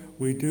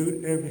 We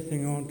do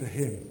everything unto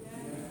Him.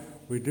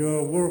 We do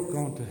our work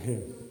unto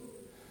Him.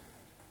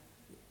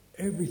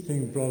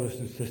 Everything, brothers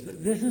and sisters.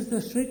 This is the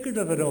secret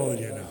of it all,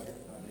 you know.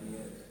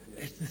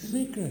 It's the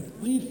secret.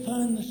 We've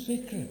found the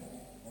secret.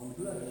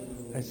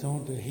 It's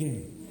unto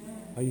Him.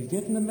 Are you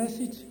getting the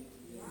message?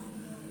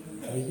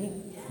 Are you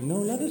getting? No,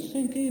 let it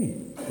sink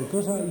in.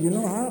 Because, you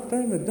know, half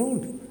time it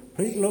don't.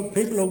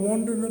 People are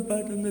wandering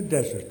about in the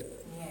desert.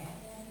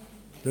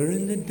 They're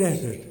in the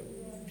desert.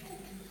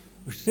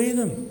 We see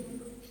them.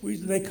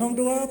 They come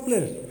to our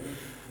place.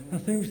 I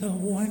think,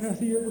 why not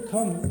do you ever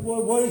come?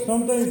 Why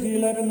sometimes do you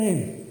let them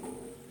in?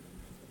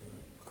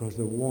 Because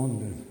they're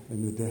wandering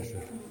in the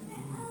desert.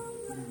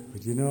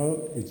 But you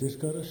know, you just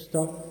got to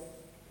stop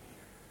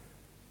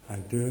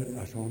and do it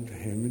as unto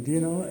Him. And do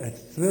you know, it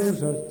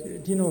thrills us.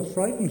 Do you know, it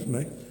frightens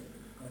me.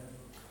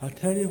 I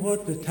tell you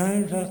what, the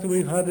times after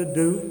we've had to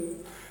do,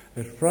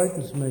 it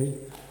frightens me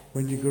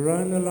when you go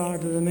round the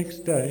larder the next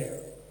day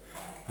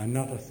and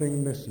not a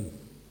thing missing.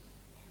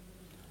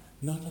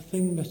 Not a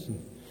thing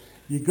missing.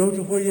 You go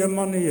to where your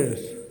money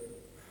is,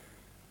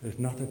 there's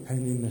not a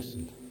penny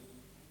missing.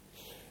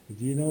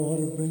 Do you know what?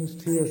 It brings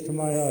tears to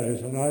my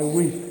eyes, and I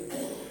weep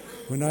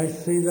when I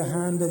see the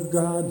hand of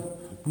God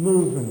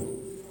moving,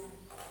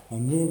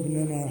 and moving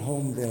in our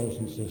home, brothers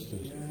and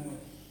sisters,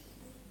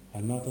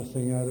 and not a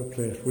thing out of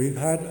place. We've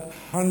had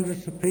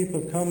hundreds of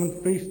people come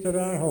and feast at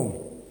our home,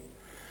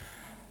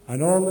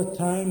 and all the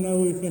time now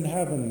we've been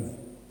having them,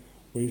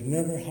 we've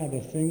never had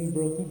a thing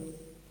broken.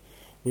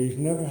 We've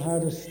never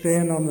had a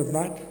stain on the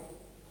mat,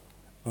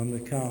 on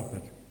the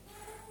carpet,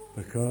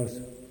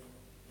 because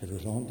it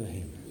was unto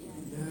Him.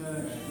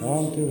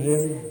 Unto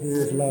Him who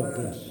has loved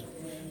us.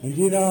 And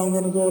you know, I'm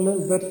going to go a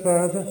little bit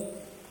further.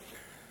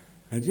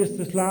 And just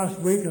this last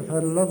week, I've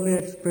had a lovely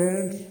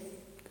experience.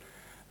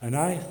 And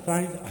I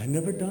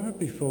never done it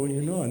before,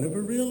 you know. I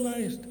never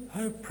realized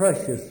how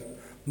precious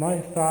my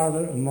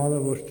father and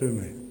mother was to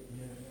me.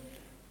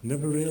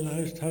 Never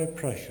realized how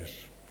precious.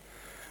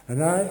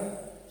 And I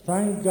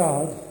thank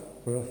God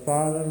for a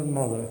father and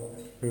mother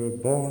who were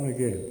born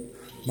again.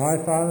 My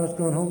father's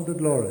gone home to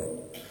glory.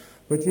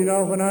 But you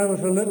know, when I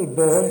was a little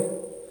boy,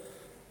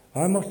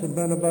 I must have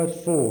been about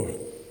 4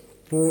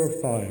 or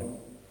 5.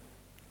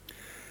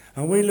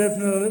 And we lived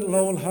in a little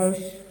old house.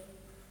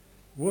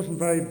 It wasn't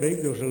very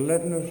big. There was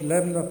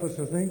 11 of us,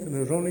 I think, and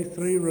there was only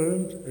 3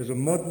 rooms. It was a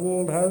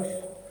mud-walled house.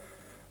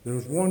 There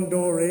was one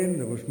door in.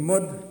 There was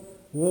mud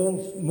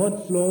walls,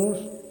 mud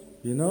floors,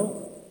 you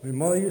know. My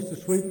mother used to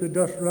sweep the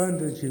dust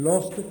around and she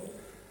lost it.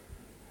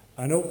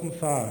 And open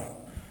fire.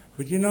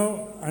 But you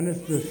know, and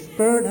if the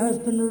Spirit has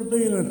been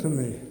revealing to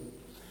me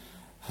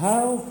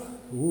how,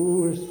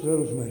 it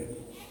thrills me,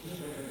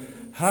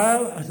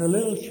 how as a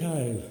little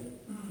child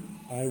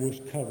I was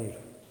covered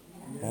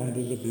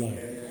under the blood.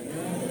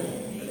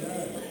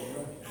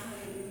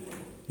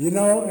 You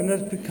know, and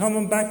it's been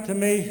coming back to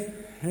me,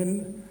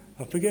 and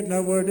I forget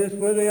now where it is,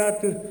 where they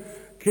had to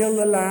kill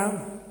the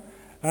lamb,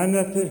 and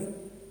that they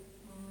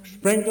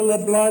sprinkle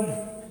the blood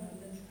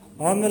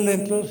on the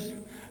lintels.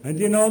 And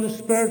you know, the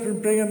Spirit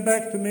will bring it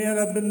back to me, and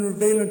I've been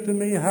revealing to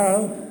me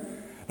how.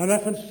 And I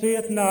can see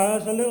it now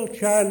as a little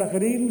child. I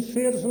could even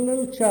see it as a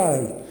little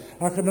child.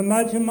 I could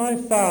imagine my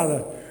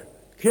father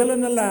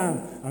killing the lamb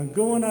and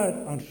going out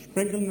and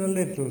sprinkling the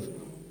lintels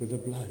with the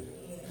blood.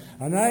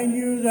 And I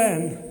knew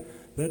then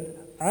that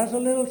as a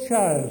little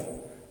child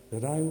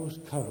that I was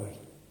covered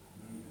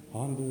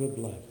under the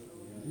blood.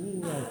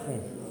 Ooh, I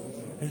think.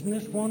 Isn't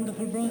this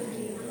wonderful, brother?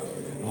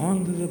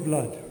 Under the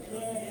blood.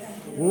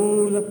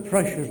 Oh, the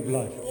precious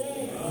blood.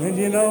 And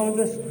you know,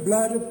 this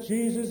blood of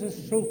Jesus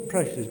is so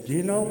precious. Do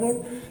you know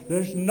what?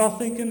 There's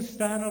nothing can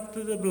stand up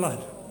to the blood.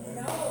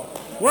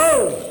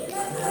 Whoa!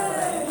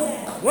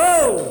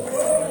 Whoa!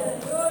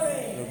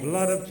 The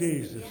blood of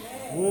Jesus.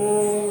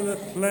 Oh,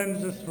 that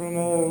cleanses from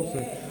all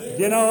sin.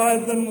 You know,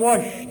 I've been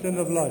washed in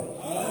the blood.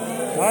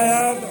 I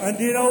have. And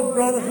you know,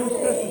 brothers and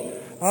sisters,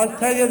 I'll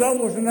tell you, that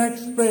was an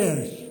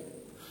experience.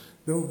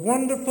 The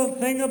wonderful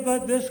thing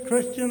about this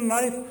Christian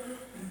life,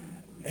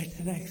 it's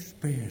an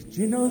experience.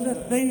 Do you know the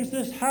things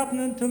that's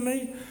happening to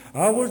me?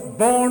 I was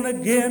born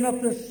again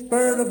of the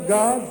Spirit of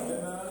God.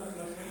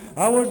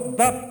 I was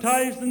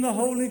baptized in the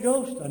Holy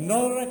Ghost.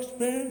 Another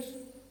experience.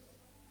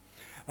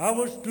 I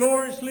was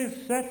gloriously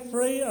set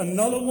free.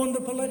 Another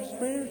wonderful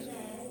experience.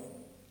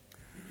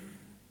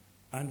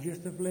 And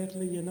just of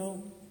lately, you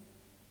know,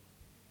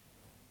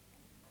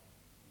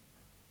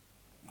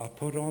 I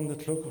put on the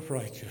cloak of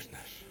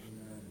righteousness.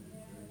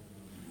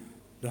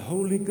 The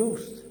Holy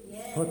Ghost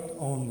put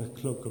on the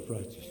cloak of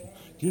righteousness.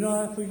 Do you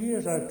know, for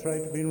years I've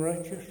tried to be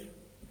righteous.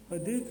 I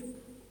did.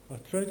 I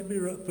tried to be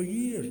right for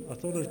years. I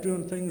thought I was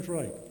doing things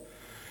right.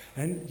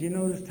 And you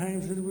know, there's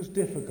times that it was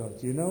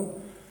difficult, you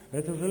know.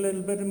 If there was a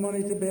little bit of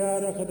money to be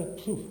had, I could have,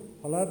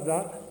 I'll have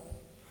that.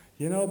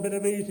 You know, a bit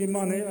of easy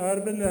money, I'd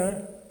have been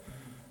there.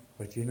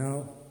 But you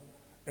know,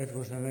 it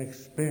was an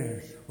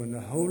experience when the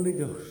Holy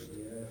Ghost,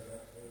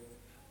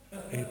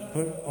 He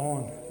put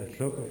on the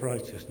cloak of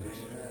righteousness.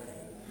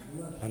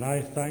 And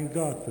I thank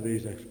God for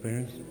these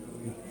experiences.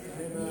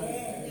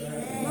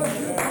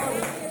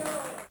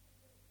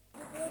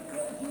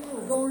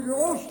 We're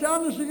all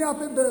stand and sing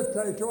happy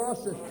birthday to our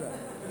sister.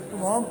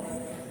 Come on.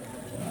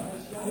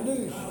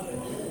 Denise.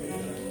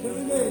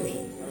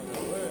 Denise.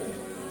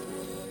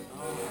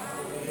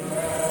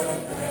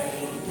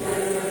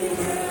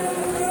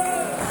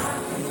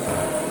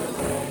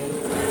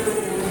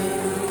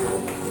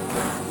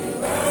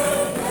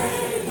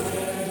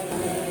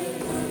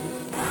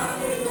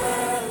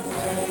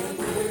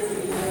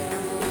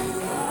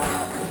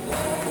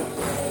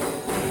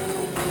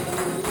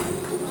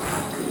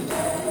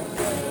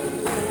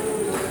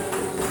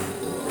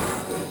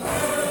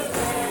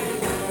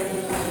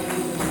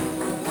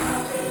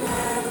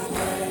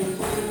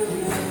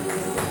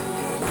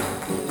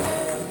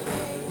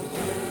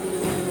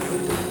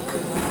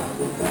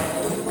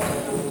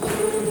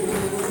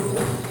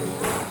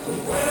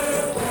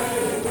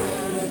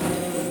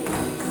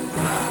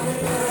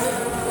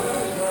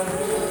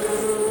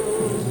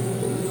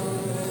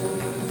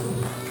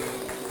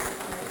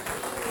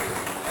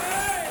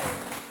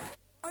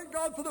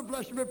 For the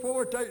blessing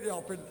before we take the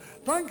offering.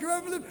 Thank you,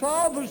 Heavenly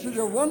Father, for such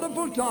a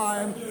wonderful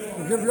time.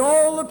 We give you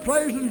all the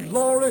praise and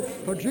glory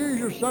for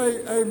Jesus'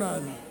 sake.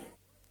 Amen.